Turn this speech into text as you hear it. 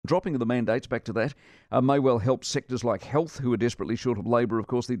Dropping of the mandates, back to that, may well help sectors like health, who are desperately short of labour. Of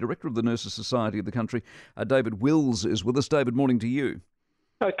course, the director of the Nurses Society of the country, David Wills, is with us. David, morning to you.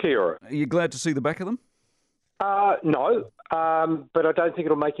 Kia ora. Are you glad to see the back of them? No, but I don't think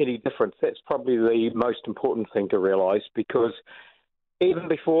it'll make any difference. That's probably the most important thing to realise, because even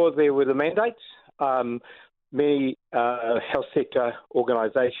before there were the mandates, many health sector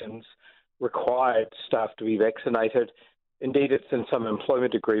organisations required staff to be vaccinated. Indeed, it's in some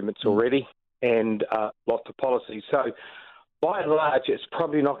employment agreements already, and lots of policies. So, by and large, it's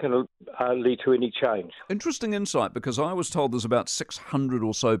probably not going to lead to any change. Interesting insight, because I was told there's about 600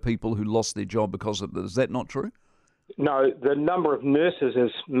 or so people who lost their job because of this. Is that not true? No, the number of nurses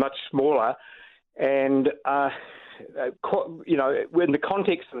is much smaller, and in the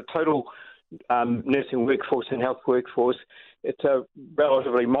context of the total nursing workforce and health workforce, it's a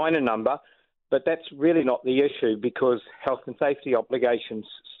relatively minor number. But that's really not the issue, because health and safety obligations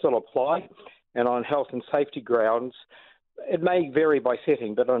still apply. And on health and safety grounds, it may vary by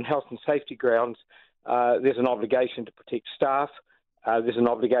setting, but on health and safety grounds, there's an obligation to protect staff. There's an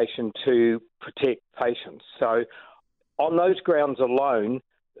obligation to protect patients. So on those grounds alone,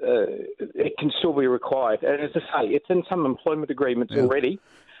 it can still be required. And as I say, it's in some employment agreements already.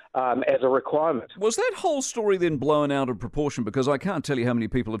 As a requirement. Was that whole story then blown out of proportion? Because I can't tell you how many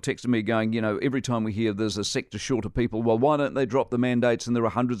people have texted me going, every time we hear there's a sector short of people, well, why don't they drop the mandates and there are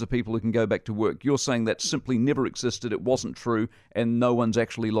hundreds of people who can go back to work? You're saying that simply never existed, it wasn't true, and no one's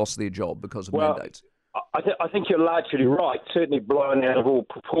actually lost their job because of mandates? I think you're largely right, certainly blown out of all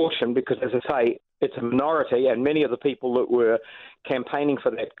proportion, because, as I say, it's a minority, and many of the people that were campaigning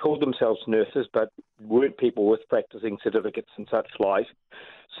for that called themselves nurses, but weren't people with practicing certificates and such like.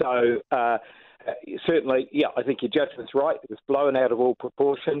 So certainly, I think your judgment's right. It was blown out of all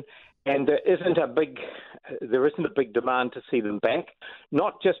proportion, and there isn't a big demand to see them back,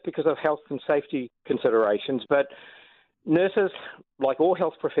 not just because of health and safety considerations, but nurses, like all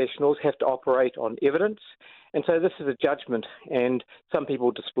health professionals, have to operate on evidence. And so this is a judgment, and some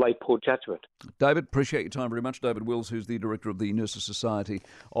people display poor judgment. David, appreciate your time very much. David Wills, who's the director of the Nurses Society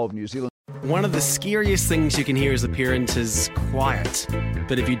of New Zealand. One of the scariest things you can hear as a parent is quiet.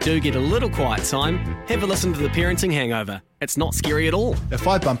 But if you do get a little quiet time, have a listen to The Parenting Hangover. It's not scary at all. If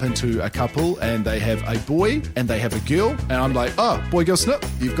I bump into a couple and they have a boy and they have a girl, and I'm like, oh, boy, girl, snip.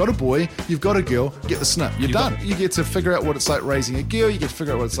 You've got a boy, you've got a girl, get the snip. You're done. You get to figure out what it's like raising a girl, you get to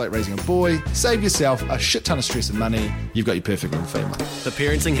figure out what it's like raising a boy, save yourself a shit ton of stress and money. You've got your perfect little family. The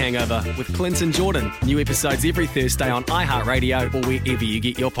Parenting Hangover with Clinton Jordan. New episodes every Thursday on iHeartRadio or wherever you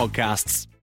get your podcasts.